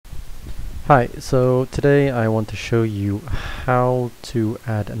Hi, so today I want to show you how to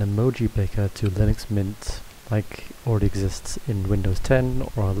add an emoji picker to Linux Mint like already exists in Windows 10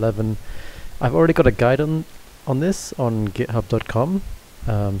 or 11. I've already got a guide on this on github.com,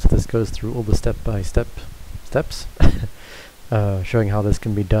 so this goes through all the step-by-step steps showing how this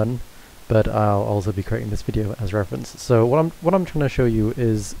can be done, but I'll also be creating this video as reference. So what I'm trying to show you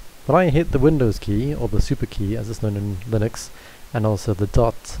is when I hit the Windows key, or the super key as it's known in Linux, and also the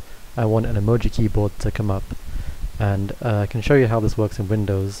dot, I want an emoji keyboard to come up, and I can show you how this works in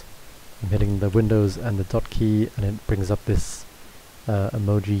Windows. I'm hitting the Windows and the dot key and it brings up this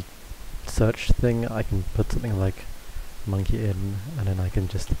emoji search thing. I can put something like monkey in and then I can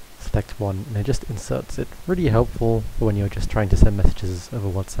just select one and it just inserts it. Really helpful for when you're just trying to send messages over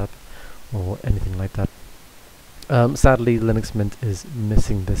WhatsApp or anything like that. Sadly, Linux Mint is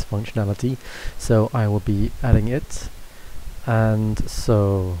missing this functionality, so I will be adding it. And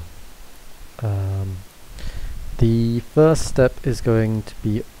so the first step is going to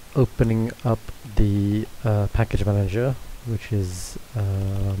be opening up the package manager, which is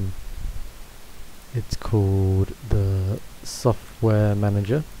it's called the software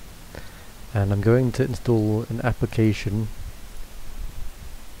manager, and I'm going to install an application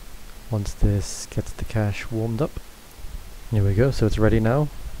once this gets the cache warmed up. Here we go, so it's ready now.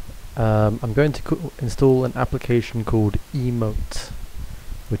 I'm going to install an application called Emote,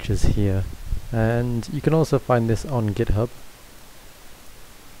 which is here, and you can also find this on GitHub.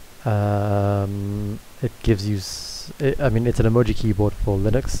 It gives you, I mean, it's an emoji keyboard for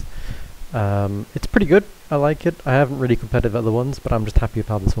Linux. It's pretty good. I like it. I haven't really compared it with other ones, but I'm just happy with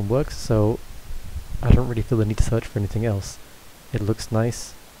how this one works, so I don't really feel the need to search for anything else. It looks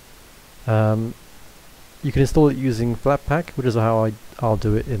nice. You can install it using Flatpak, which is how I'll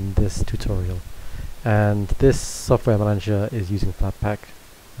do it in this tutorial. And this software manager is using Flatpak,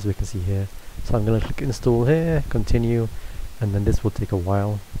 as we can see here. So I'm going to click install here, continue, and then this will take a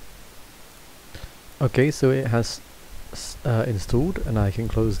while. Okay, so it has installed, and I can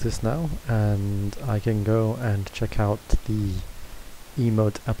close this now, and I can go and check out the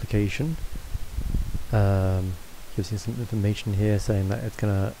Emote application. Gives you some information here saying that it's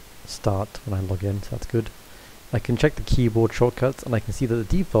going to start when I log in, so that's good. I can check the keyboard shortcuts and I can see that the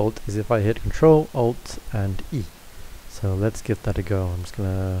default is if I hit Control, Alt and E. So let's give that a go. I'm just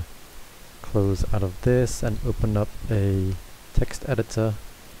gonna close out of this and open up a text editor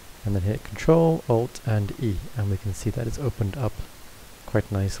and then hit Control, Alt and E, and we can see that it's opened up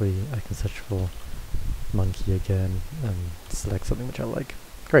quite nicely. I can search for monkey again and select something which I like.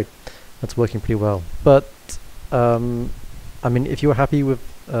 Great, that's working pretty well. But I mean, if you're happy with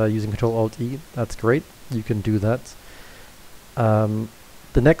using Control Alt E, that's great. You can do that.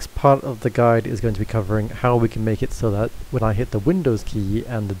 The next part of the guide is going to be covering how we can make it so that when I hit the Windows key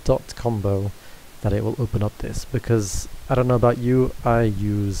and the dot combo, that it will open up this. Because I don't know about you, I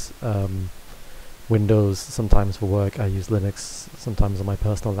use Windows sometimes for work. I use Linux sometimes on my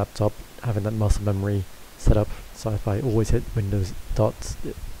personal laptop, having that muscle memory set up. So if I always hit Windows dot,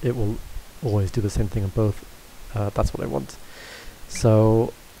 it will always do the same thing on both. That's what I want.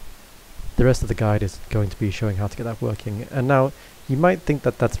 So the rest of the guide is going to be showing how to get that working. And now you might think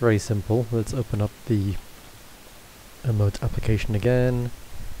that that's very simple. Let's open up the Emote application again.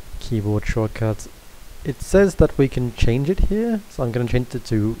 Keyboard shortcuts. It says that we can change it here, so I'm going to change it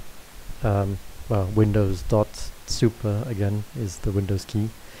to well, Windows dot super again is the Windows key.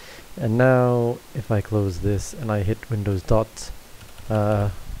 And now if I close this and I hit Windows dot,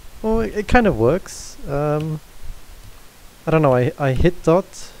 well, it kind of works. I don't know, I hit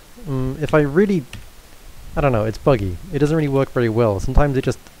dot. If I really, I don't know, it's buggy. It doesn't really work very well. Sometimes it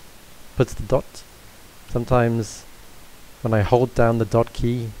just puts the dot. Sometimes when I hold down the dot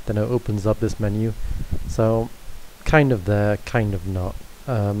key, then it opens up this menu. So kind of there, kind of not.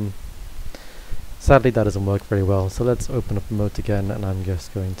 Sadly that doesn't work very well. So let's open up Emote again, and I'm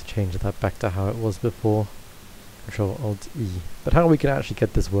just going to change that back to how it was before. Control Alt E. But how we can actually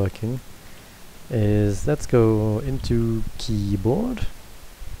get this working is, let's go into keyboard.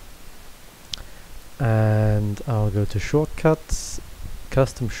 And I'll go to shortcuts,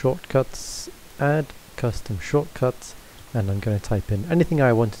 custom shortcuts, add custom shortcuts, and I'm going to type in anything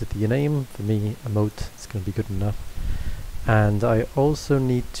I wanted to be a name. For me, Emote is going to be good enough. And I also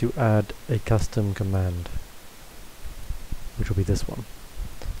need to add a custom command, which will be this one.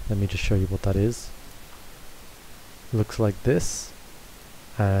 Let me just show you what that is. Looks like this,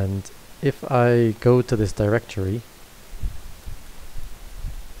 and if I go to this directory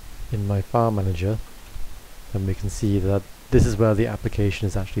in my file manager, then we can see that this is where the application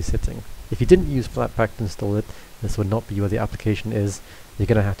is actually sitting. If you didn't use Flatpak to install it, this would not be where the application is. you're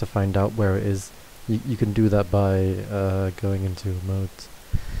gonna have to find out where it is. You can do that by going into Mode,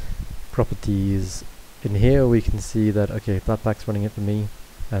 Properties. In here we can see that, okay, Flatpak's running it for me,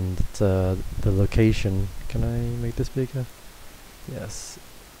 and the location. Can I make this bigger? Yes.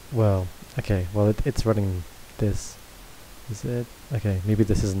 Well, okay, well it's running this. Is it? Okay, maybe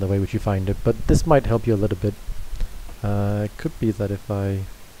this isn't the way which you find it, but this might help you a little bit. It could be that if I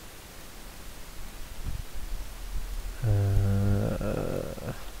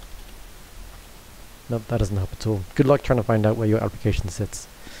nope, that doesn't help at all. Good luck trying to find out where your application sits.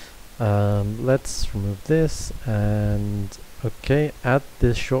 Let's remove this, and okay, add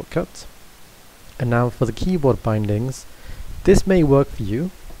this shortcut. And now for the keyboard bindings, this may work for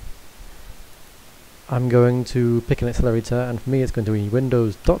you. I'm going to pick an accelerator, and for me it's going to be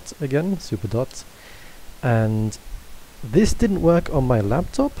Windows dot again, super dot. And this didn't work on my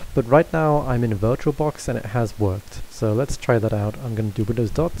laptop, but right now I'm in VirtualBox and it has worked. So let's try that out. I'm going to do Windows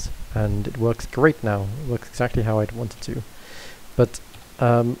dot, and it works great now. It works exactly how I'd want it to. But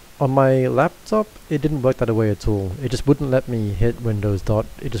on my laptop it didn't work that way at all. It just wouldn't let me hit Windows dot.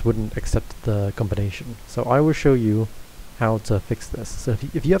 It just wouldn't accept the combination. So I will show you how to fix this. So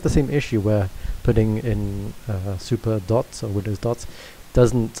if you have the same issue where putting in super dots or Windows dots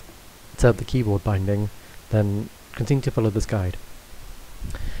doesn't set up the keyboard binding, then continue to follow this guide.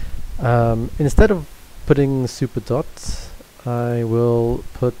 Instead of putting super dots, I will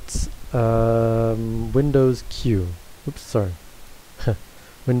put Windows Q. Oops, sorry.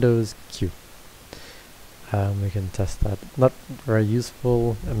 Windows Q. We can test that. Not very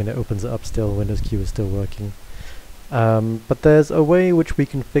useful. I mean, it opens it up still. Windows Q is still working. But there's a way which we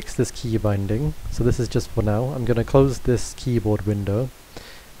can fix this key binding. So this is just for now. I'm going to close this keyboard window,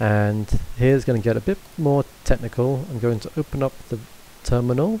 and here's going to get a bit more technical. I'm going to open up the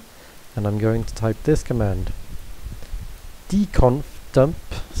terminal, and I'm going to type this command: dconf dump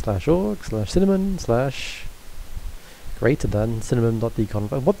 /org/cinnamon/ greater than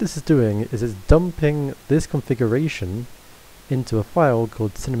cinnamon.dconf. And what this is doing is it's dumping this configuration into a file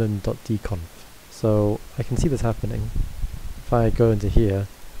called cinnamon.dconf. So I can see this happening. If I go into here,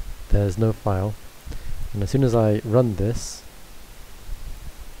 there's no file, and as soon as I run this,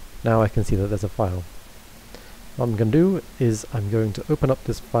 now I can see that there's a file. What I'm going to do is I'm going to open up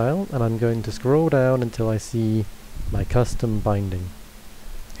this file, and I'm going to scroll down until I see my custom binding.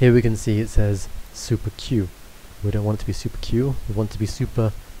 Here we can see it says super Q. We don't want it to be super Q, we want it to be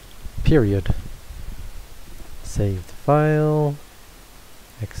super period. Save the file,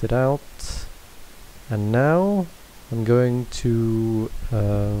 exit out, and now I'm going to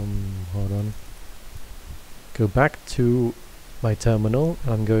hold on, go back to my terminal,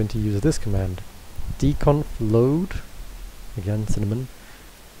 and I'm going to use this command: dconf load, again cinnamon.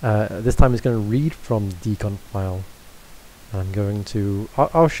 This time it's going to read from the dconf file. I'm going to,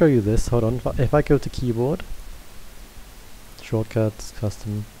 I'll show you this, hold on. If I go to keyboard, shortcuts,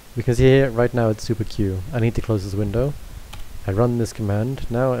 custom, we can see here right now it's super Q. I need to close this window. I run this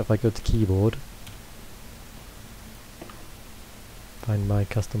command. Now if I go to keyboard, find my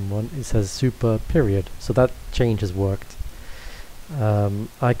custom one, it says super period. So that change has worked.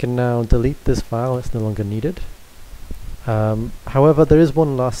 I can now delete this file, it's no longer needed. However, there is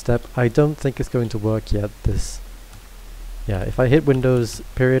one last step. I don't think it's going to work yet. If I hit Windows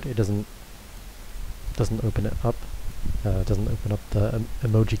period, it doesn't open it up. Doesn't open up the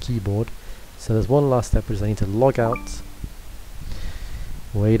emoji keyboard. So there's one last step, which is I need to log out.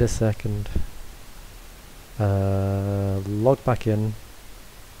 Wait a second. Log back in.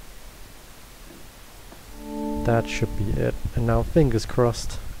 That should be it. And now fingers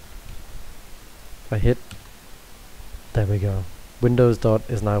crossed. If I hit, there we go. Windows dot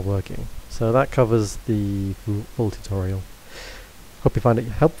is now working. So that covers the full tutorial. Hope you find it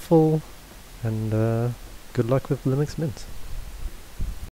helpful, and good luck with Linux Mint.